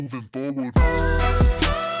Moving forward.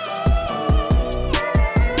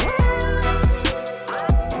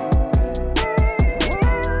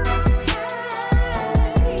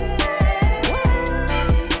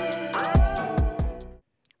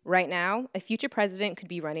 Right now, a future president could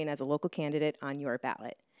be running as a local candidate on your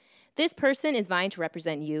ballot. This person is vying to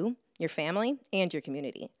represent you, your family, and your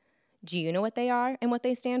community. Do you know what they are and what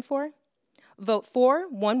they stand for?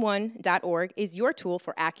 Vote411.org is your tool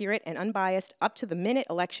for accurate and unbiased, up-to-the-minute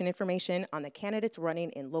election information on the candidates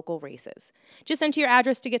running in local races. Just enter your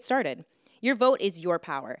address to get started. Your vote is your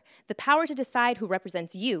power, the power to decide who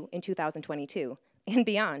represents you in 2022 and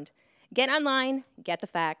beyond. Get online, get the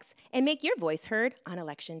facts, and make your voice heard on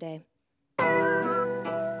Election Day.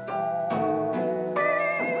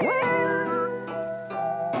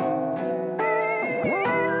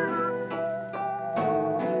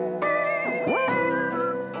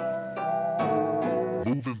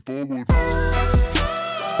 Moving forward.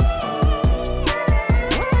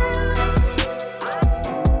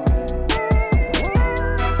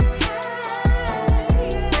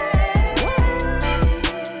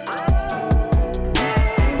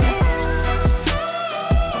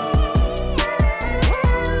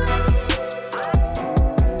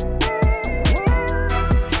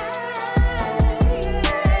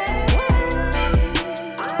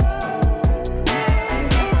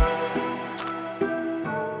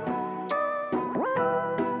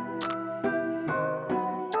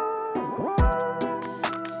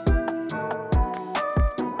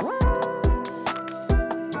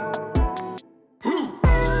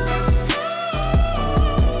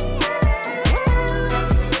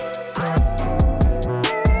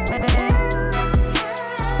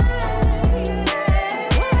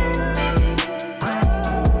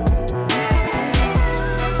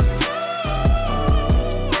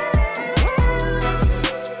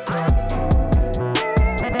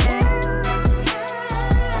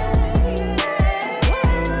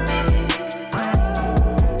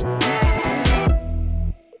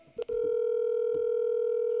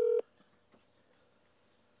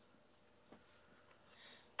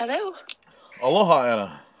 Hello. Aloha,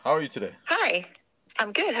 Anna. How are you today? Hi.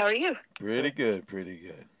 I'm good. How are you? Pretty good, pretty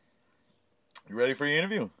good. You ready for your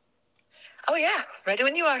interview? Oh, yeah. Ready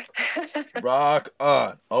when you are. Rock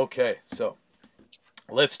on. Okay, so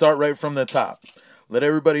let's start right from the top. Let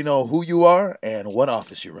everybody know who you are and what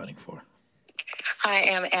office you're running for. I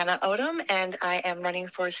am Anna Odom, and I am running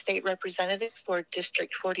for state representative for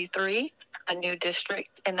District 43, a new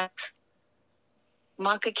district, and that's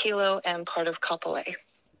Makakilo and part of Kapolei.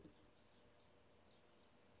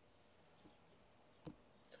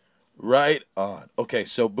 Right on. Okay,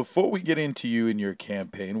 so before we get into you and your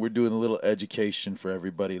campaign, we're doing a little education for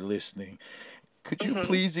everybody listening. Could you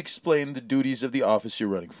please explain the duties of the office you're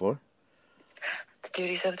running for? The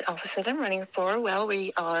duties of the office that I'm running for, well,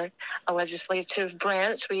 we are a legislative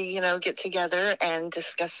branch. We, get together and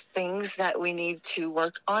discuss things that we need to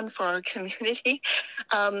work on for our community.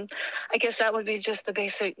 I guess that would be just the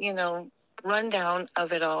basic, rundown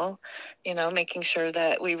of it all, making sure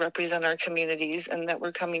that we represent our communities and that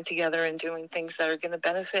we're coming together and doing things that are going to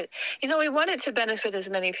benefit. We want it to benefit as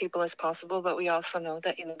many people as possible, but we also know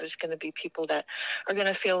that, there's going to be people that are going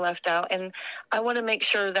to feel left out. And I want to make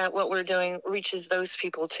sure that what we're doing reaches those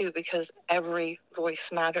people too, because every voice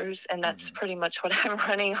matters. And that's pretty much what I'm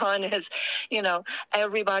running on is,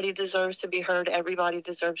 everybody deserves to be heard. Everybody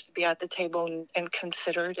deserves to be at the table and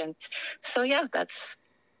considered. And so, yeah, that's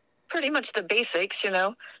pretty much the basics,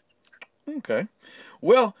 Okay.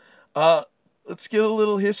 Well, let's get a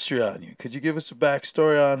little history on you. Could you give us a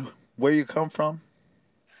backstory on where you come from?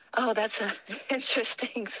 Oh, that's an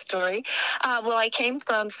interesting story. Well, I came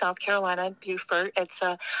from South Carolina, Beaufort. It's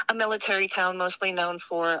a military town mostly known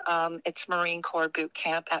for its Marine Corps boot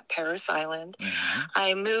camp at Parris Island.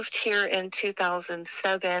 I moved here in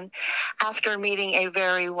 2007 after meeting a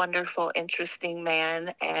very wonderful, interesting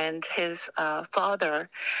man, and his father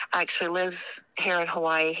actually lives here in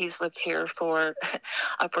Hawaii. He's lived here for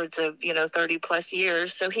upwards of, 30 plus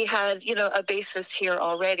years. So he had, a basis here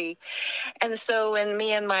already. And so when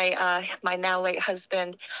me and my now late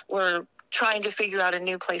husband were trying to figure out a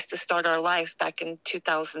new place to start our life back in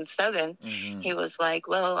 2007, he was like,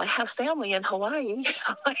 well, I have family in Hawaii.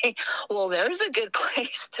 I'm like, well, there's a good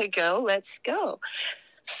place to go. Let's go.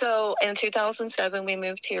 So in 2007, we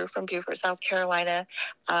moved here from Beaufort, South Carolina.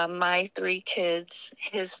 My 3 kids,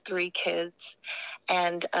 his 3 kids.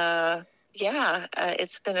 And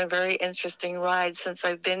it's been a very interesting ride since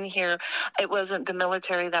I've been here. It wasn't the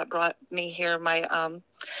military that brought me here. My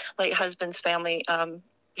late husband's family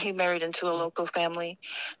he married into a local family.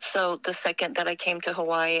 So the second that I came to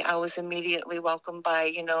Hawaii, I was immediately welcomed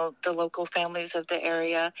by, the local families of the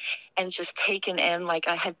area and just taken in like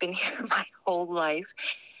I had been here my whole life.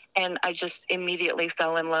 And I just immediately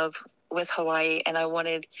fell in love with Hawaii, and I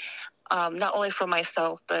wanted, not only for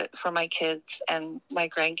myself, but for my kids and my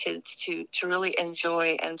grandkids to really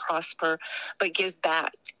enjoy and prosper, but give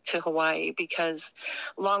back to Hawaii. Because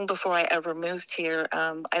long before I ever moved here,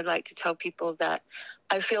 I'd like to tell people that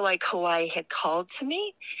I feel like Hawaii had called to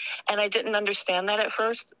me, and I didn't understand that at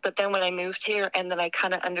first. But then when I moved here and then I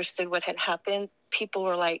kind of understood what had happened, people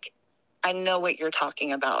were like, I know what you're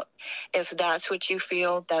talking about. If that's what you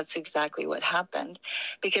feel, that's exactly what happened.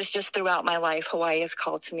 Because just throughout my life, Hawaii has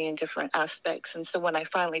called to me in different aspects. And so when I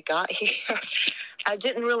finally got here, I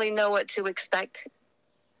didn't really know what to expect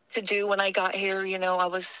to do when I got here. I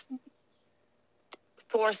was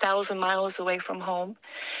 4,000 miles away from home.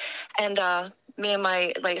 And me and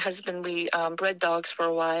my late husband, we bred dogs for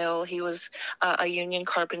a while. He was a union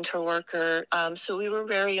carpenter worker. So we were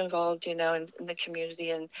very involved, in the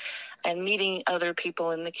community and meeting other people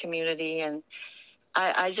in the community. And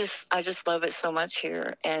I just love it so much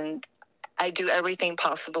here. And I do everything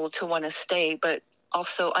possible to want to stay, but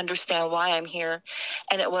also understand why I'm here.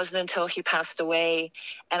 And it wasn't until he passed away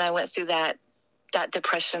and I went through that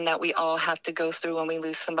depression that we all have to go through when we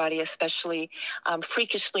lose somebody, especially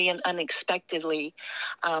freakishly and unexpectedly.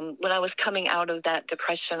 When I was coming out of that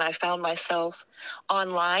depression, I found myself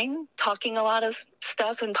online talking a lot of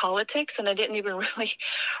stuff in politics, and I didn't even really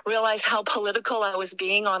realize how political I was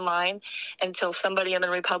being online until somebody in the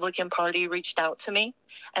Republican Party reached out to me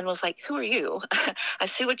and was like, "Who are you? I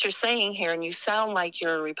see what you're saying here, and you sound like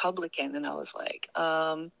you're a Republican." And I was like,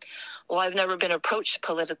 well, I've never been approached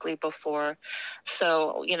politically before.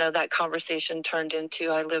 So, that conversation turned into,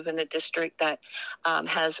 I live in a district that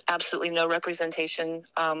has absolutely no representation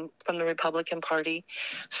from the Republican Party.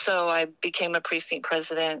 So I became a precinct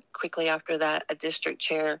president. Quickly after that, a district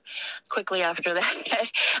chair. Quickly after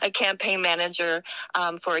that, a campaign manager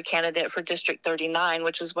for a candidate for District 39,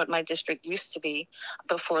 which was what my district used to be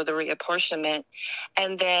before the reapportionment.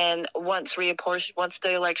 And then once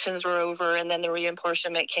the elections were over and then the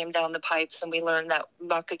reapportionment came down the pipes and we learned that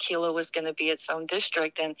Makakila was going to be its own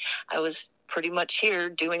district, and I was pretty much here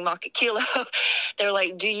doing Makakila. They're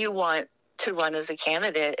like, do you want to run as a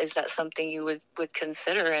candidate? Is that something you would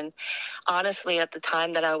consider? And honestly, at the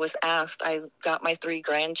time that I was asked, I got my 3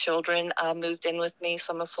 grandchildren moved in with me,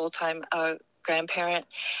 so I'm a full-time grandparent,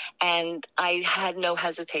 and I had no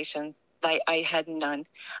hesitation. I had none.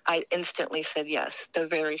 I instantly said yes the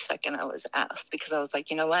very second I was asked, because I was like,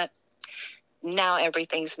 you know what? Now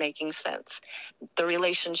everything's making sense. The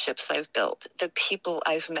relationships I've built, the people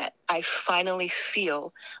I've met, I finally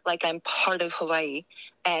feel like I'm part of Hawaii.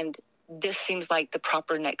 And this seems like the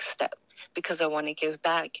proper next step, because I want to give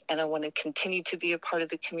back and I want to continue to be a part of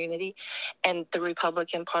the community. And the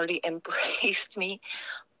Republican Party embraced me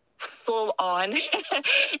full on.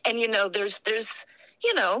 And, there's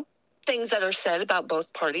things that are said about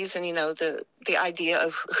both parties, and the idea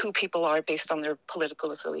of who people are based on their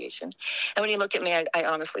political affiliation. And when you look at me, I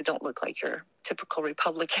honestly don't look like your typical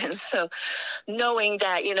Republican. So knowing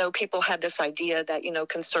that people had this idea that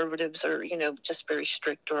conservatives are just very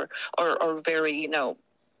strict or very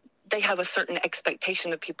they have a certain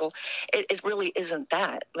expectation of people. It really isn't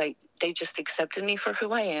that. Like, they just accepted me for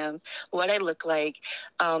who I am, what I look like.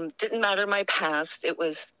 Didn't matter my past. It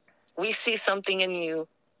was, we see something in you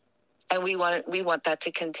and we want that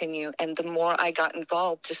to continue. And the more I got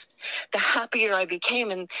involved, just the happier I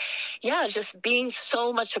became. And yeah, just being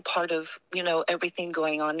so much a part of, everything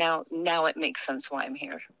going on now it makes sense why I'm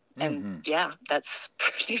here. And yeah, that's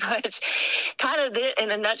pretty much kind of it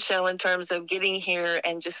in a nutshell in terms of getting here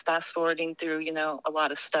and just fast forwarding through, a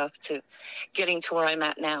lot of stuff to getting to where I'm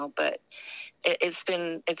at now. But it's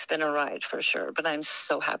been a ride for sure, but I'm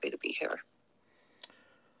so happy to be here.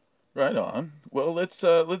 Right on. Well,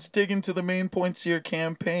 let's dig into the main points of your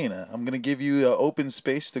campaign. I'm going to give you open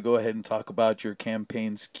space to go ahead and talk about your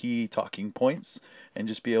campaign's key talking points and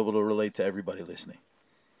just be able to relate to everybody listening.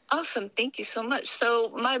 Awesome. Thank you so much.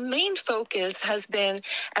 So my main focus has been,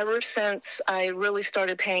 ever since I really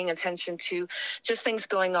started paying attention to just things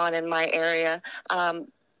going on in my area,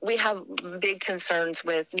 we have big concerns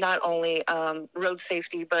with not only road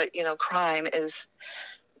safety, but, crime is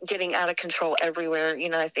getting out of control everywhere.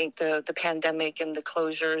 I think the pandemic and the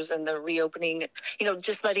closures and the reopening,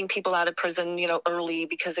 just letting people out of prison, early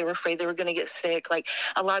because they were afraid they were going to get sick. Like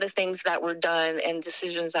a lot of things that were done and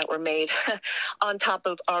decisions that were made on top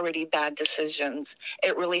of already bad decisions.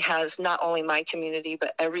 It really has not only my community,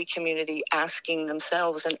 but every community asking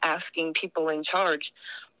themselves and asking people in charge,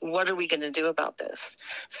 what are we going to do about this?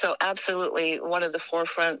 So absolutely, one of the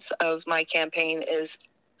forefronts of my campaign is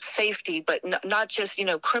safety, but not just,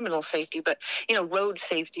 criminal safety, but, road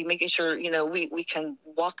safety, making sure, we can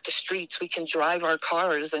walk the streets, we can drive our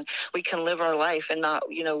cars, and we can live our life and not,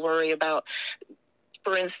 worry about,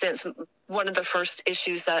 for instance, one of the first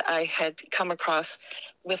issues that I had come across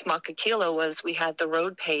with Makakilo was we had the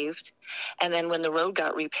road paved. And then when the road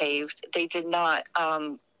got repaved, they did not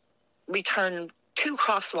return 2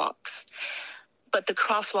 crosswalks. But the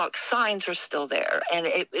crosswalk signs are still there, and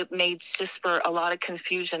it made just for a lot of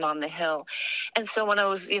confusion on the hill. And so when I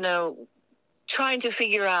was, trying to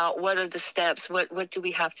figure out what are the steps, what do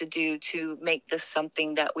we have to do to make this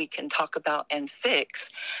something that we can talk about and fix,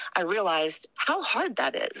 I realized how hard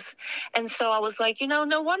that is. And so I was like, no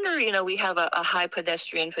wonder, we have a high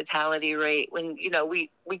pedestrian fatality rate when,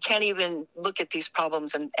 we can't even look at these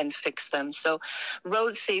problems and fix them. So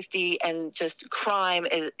road safety and just crime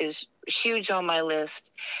is huge on my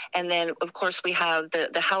list. And then, of course, we have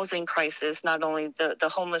the housing crisis, not only the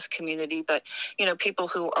homeless community, but, people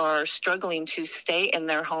who are struggling to stay in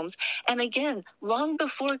their homes. And again, long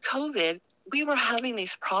before COVID, we were having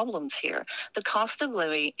these problems here. The cost of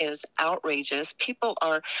living is outrageous. People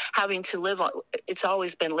are having to it's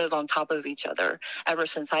always been live on top of each other ever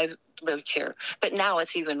since I've lived here. But now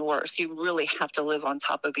it's even worse. You really have to live on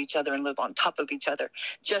top of each other and live on top of each other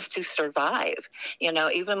just to survive.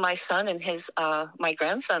 Even my son and my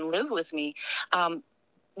grandson live with me.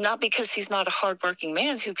 Not because he's not a hardworking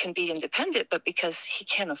man who can be independent, but because he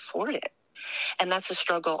can't afford it. And that's a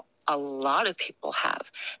struggle a lot of people have,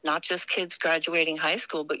 not just kids graduating high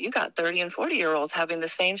school, but you got 30 and 40-year-olds having the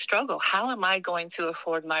same struggle. How am I going to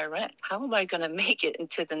afford my rent? How am I going to make it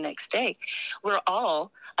into the next day? We're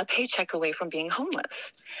all a paycheck away from being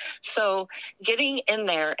homeless. So getting in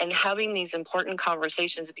there and having these important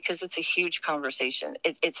conversations, because it's a huge conversation.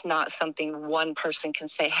 It's not something one person can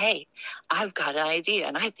say, hey, I've got an idea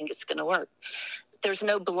and I think it's going to work. There's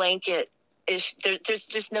no blanket there's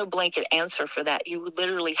just no blanket answer for that. You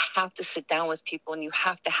literally have to sit down with people and you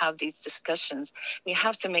have to have these discussions. And you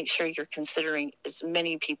have to make sure you're considering as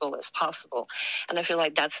many people as possible. And I feel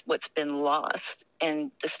like that's what's been lost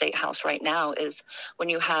in the State House right now is when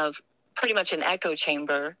you have pretty much an echo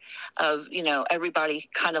chamber of, everybody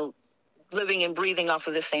kind of living and breathing off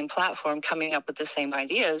of the same platform, coming up with the same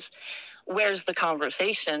ideas. Where's the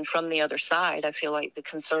conversation from the other side? I feel like the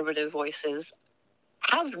conservative voices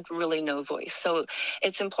have really no voice. So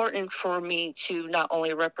it's important for me to not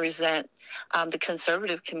only represent the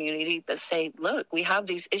conservative community, but say, look, we have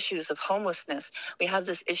these issues of homelessness. We have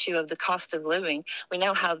this issue of the cost of living. We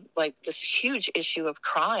now have like this huge issue of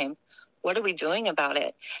crime. What are we doing about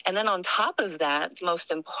it? And then on top of that, the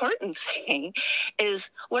most important thing is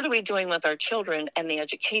what are we doing with our children and the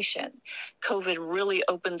education? COVID really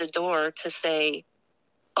opened the door to say,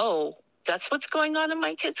 oh, that's what's going on in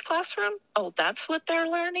my kid's classroom? Oh, that's what they're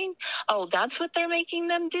learning? Oh, that's what they're making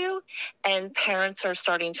them do? And parents are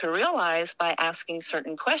starting to realize by asking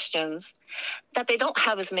certain questions that they don't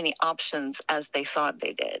have as many options as they thought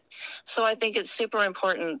they did. So I think it's super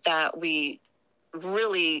important that we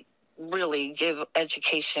really, really give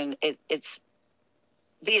education it's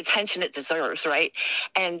the attention it deserves, right?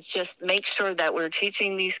 And just make sure that we're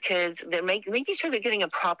teaching these kids, they're making sure they're getting a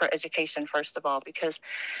proper education, first of all, because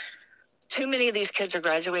too many of these kids are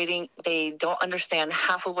graduating. They don't understand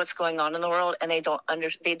half of what's going on in the world, and they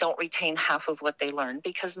don't retain half of what they learn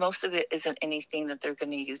because most of it isn't anything that they're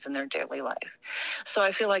going to use in their daily life. So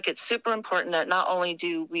I feel like it's super important that not only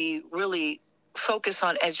do we really focus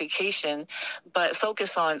on education, but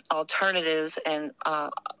focus on alternatives and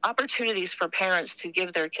opportunities for parents to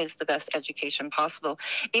give their kids the best education possible,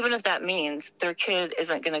 even if that means their kid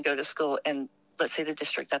isn't going to go to school in, let's say, the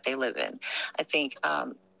district that they live in. I think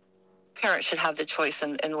parents should have the choice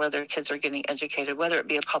in where their kids are getting educated, whether it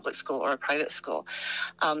be a public school or a private school.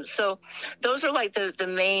 So those are like the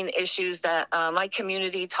main issues that my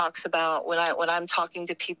community talks about when I'm talking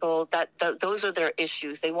to people, that those are their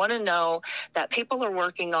issues. They want to know that people are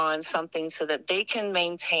working on something so that they can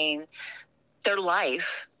maintain their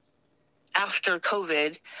life after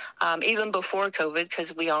COVID, even before COVID,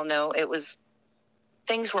 because we all know it was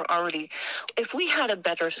things were already, if we had a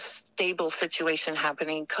better stable situation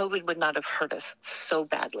happening, COVID would not have hurt us so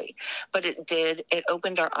badly. But it did. It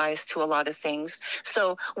opened our eyes to a lot of things.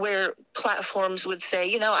 So where platforms would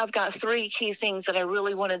say, I've got 3 key things that I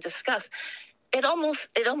really want to discuss, it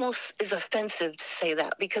almost is offensive to say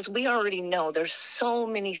that, because we already know there's so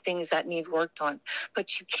many things that need worked on,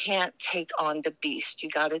 but you can't take on the beast. You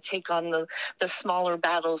got to take on the smaller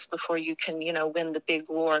battles before you can, win the big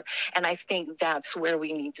war. And I think that's where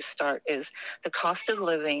we need to start, is the cost of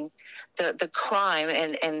living, the crime,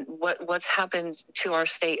 and what's happened to our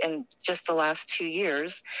state in just the last 2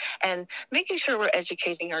 years, and making sure we're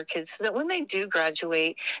educating our kids so that when they do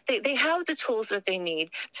graduate, they have the tools that they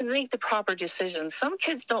need to make the proper decisions. Some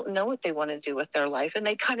kids don't know what they want to do with their life, and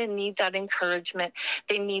they kind of need that encouragement.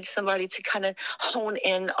 They need somebody to kind of hone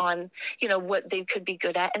in on, what they could be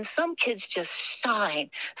good at. And some kids just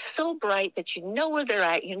shine so bright that you know where they're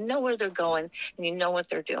at, you know where they're going, and you know what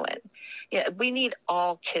they're doing. Yeah, we need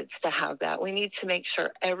all kids to have that. We need to make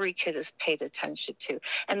sure every kid is paid attention to,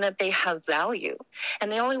 and that they have value.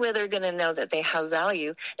 And the only way they're going to know that they have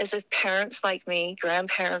value is if parents like me,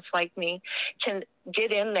 grandparents like me, can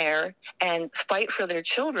get in there and fight for their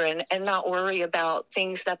children and not worry about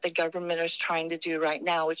things that the government is trying to do right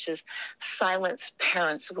now, which is silence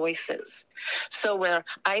parents' voices. So where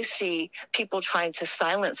I see people trying to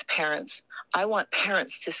silence parents, I want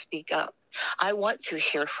parents to speak up. I want to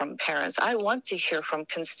hear from parents. I want to hear from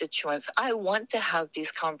constituents. I want to have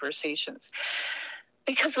these conversations.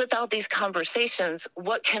 Because without these conversations,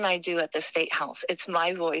 what can I do at the State House? It's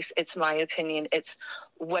my voice. It's my opinion. It's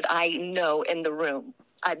what I know in the room.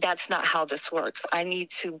 That's not how this works. I need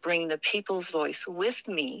to bring the people's voice with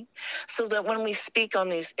me so that when we speak on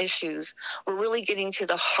these issues, we're really getting to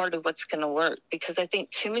the heart of what's going to work. Because I think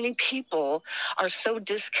too many people are so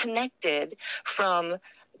disconnected from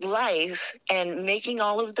life and making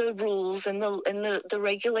all of the rules and the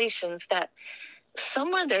regulations that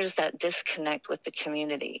somewhere there's that disconnect with the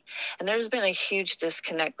community. And there's been a huge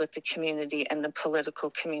disconnect with the community and the political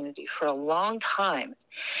community for a long time.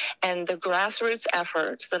 And the grassroots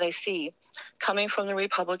efforts that I see coming from the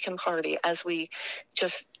Republican Party, as we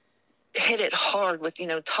just hit it hard with,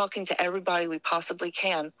 talking to everybody we possibly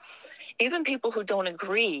can, even people who don't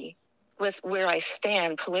agree with where I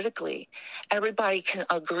stand politically, everybody can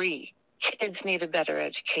agree. Kids need a better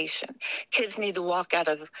education. Kids need to walk out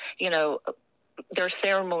of, their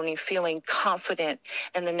ceremony feeling confident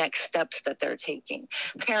in the next steps that they're taking.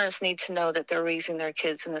 Parents need to know that they're raising their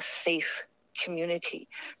kids in a safe community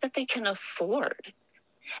that they can afford.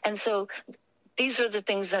 And so these are the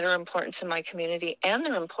things that are important to my community, and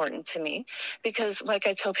they're important to me because, like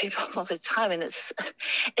I tell people all the time, and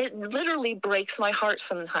it literally breaks my heart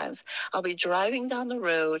sometimes. I'll be driving down the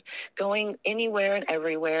road, going anywhere and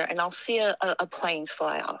everywhere, and I'll see a plane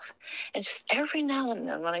fly off. And just every now and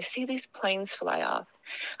then when I see these planes fly off,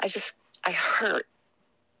 I hurt,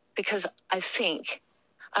 because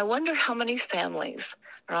I wonder how many families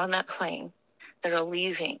are on that plane that are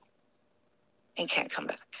leaving and can't come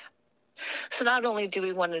back. So not only do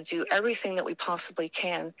we want to do everything that we possibly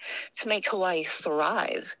can to make Hawaii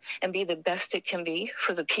thrive and be the best it can be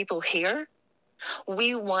for the people here,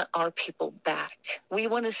 we want our people back. We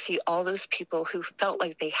want to see all those people who felt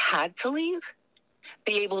like they had to leave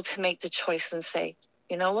be able to make the choice and say,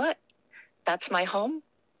 you know what? That's my home.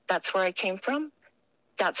 That's where I came from.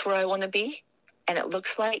 That's where I want to be. And it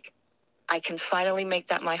looks like I can finally make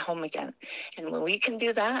that my home again. And when we can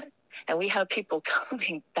do that, and we have people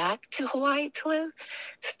coming back to Hawaii to live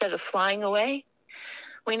instead of flying away,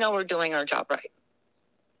 we know we're doing our job right.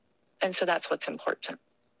 And so that's what's important.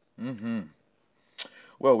 Mm-hmm.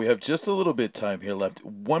 Well, we have just a little bit time here left.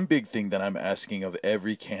 One big thing that I'm asking of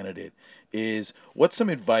every candidate is, what's some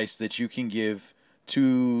advice that you can give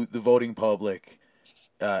to the voting public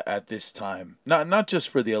at this time? Not just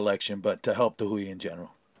for the election, but to help the hui in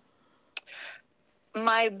general.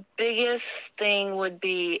 My biggest thing would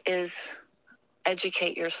be is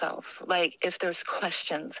educate yourself. Like, if there's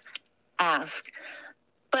questions, ask.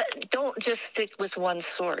 But don't just stick with one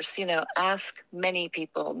source. Ask many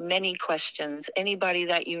people, many questions. Anybody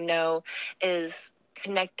that you know is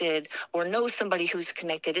connected or knows somebody who's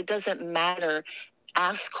connected. It doesn't matter.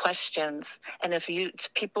 Ask questions. And if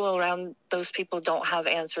people around those people don't have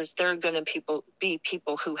answers, they're going to be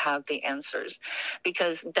people who have the answers,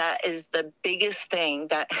 because that is the biggest thing.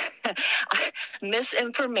 That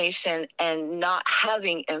misinformation and not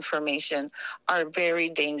having information are very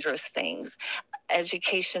dangerous things.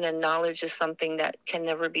 Education and knowledge is something that can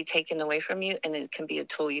never be taken away from you, and it can be a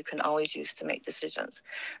tool you can always use to make decisions.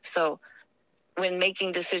 So when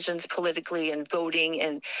making decisions politically and voting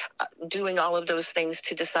and doing all of those things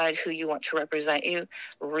to decide who you want to represent you,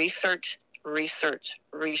 research,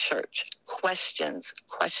 questions.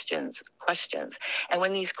 And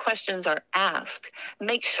when these questions are asked,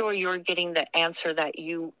 make sure you're getting the answer that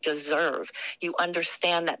you deserve. You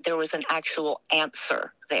understand that there was an actual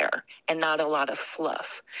answer there and not a lot of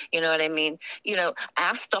fluff. You know what I mean?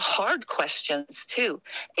 Ask the hard questions too.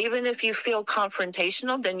 Even if you feel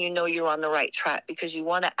confrontational, then you know you're on the right track, because you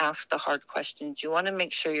want to ask the hard questions. You want to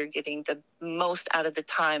make sure you're getting the most out of the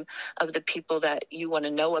time of the people that you want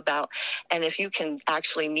to know about. And if you can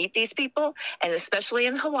actually meet these people, and especially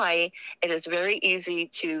in Hawaii, it is very easy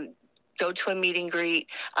to go to a meet and greet,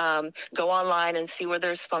 go online and see where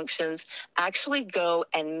there's functions, actually go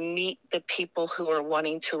and meet the people who are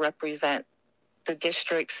wanting to represent the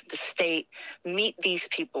districts, the state. Meet these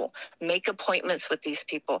people, make appointments with these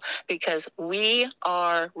people, because we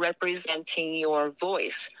are representing your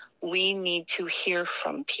voice. We need to hear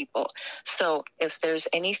from people. So if there's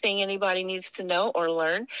anything anybody needs to know or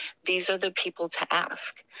learn, these are the people to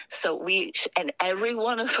ask. So and every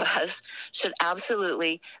one of us should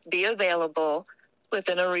absolutely be available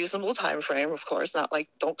within a reasonable time frame, of course, not like,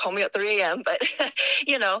 don't call me at 3 a.m., but,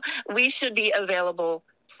 we should be available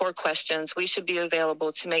for questions. We should be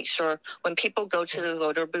available to make sure when people go to the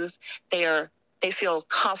voter booth, they feel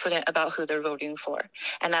confident about who they're voting for.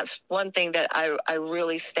 And that's one thing that I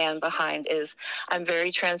really stand behind is I'm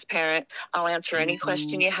very transparent. I'll answer any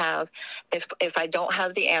question you have. If I don't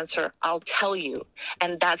have the answer, I'll tell you.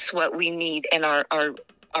 And that's what we need in our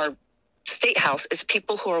state house, is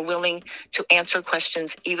people who are willing to answer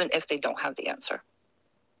questions even if they don't have the answer.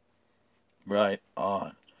 Right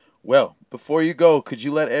on. Well, before you go, could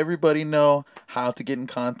you let everybody know how to get in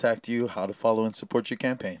contact with you, how to follow and support your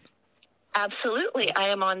campaign? Absolutely. I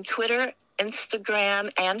am on Twitter,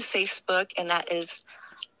 Instagram, and Facebook, and that is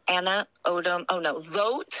Vote Odom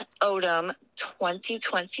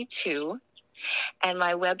 2022. And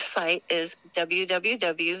my website is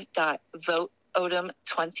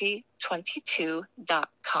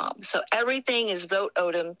www.voteodom2022.com. So everything is Vote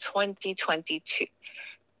Odom 2022.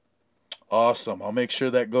 Awesome. I'll make sure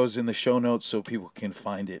that goes in the show notes so people can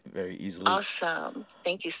find it very easily. Awesome.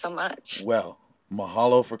 Thank you so much. Well,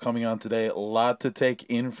 mahalo for coming on today. A lot to take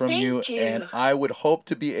in from you. And I would hope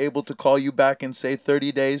to be able to call you back in, say,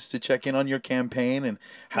 30 days to check in on your campaign and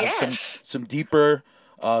have some deeper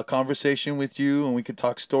conversation with you. And we could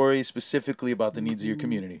talk stories specifically about the needs of your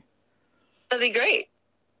community. That'd be great.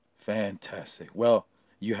 Fantastic. Well,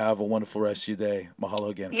 you have a wonderful rest of your day.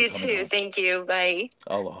 Mahalo again. You too. Thank you. Bye.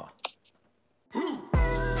 Aloha.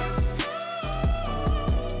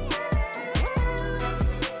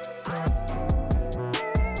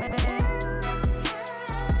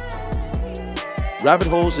 Rabbit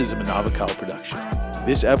Holes is a Manavakau production.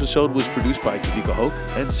 This episode was produced by Kadika Hoke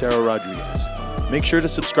and Sarah Rodriguez. Make sure to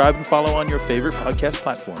subscribe and follow on your favorite podcast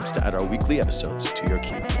platforms to add our weekly episodes to your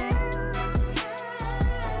queue.